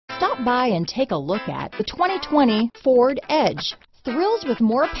Stop by and take a look at the 2020 Ford Edge. Thrills with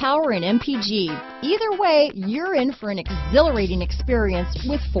more power and MPG. Either way, you're in for an exhilarating experience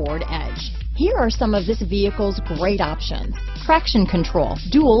with Ford Edge. Here are some of this vehicle's great options: traction control,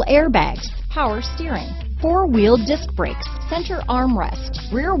 dual airbags, power steering, four-wheel disc brakes, center armrest,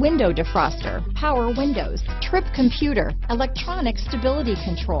 rear window defroster, power windows, trip computer, electronic stability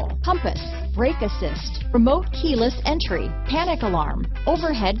control, compass, brake assist, remote keyless entry, panic alarm,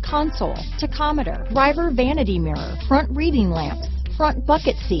 overhead console, tachometer, driver vanity mirror, front reading lamps, front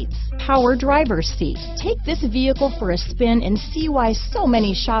bucket seats, power driver's seat. Take this vehicle for a spin and see why so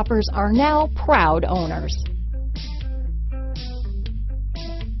many shoppers are now proud owners.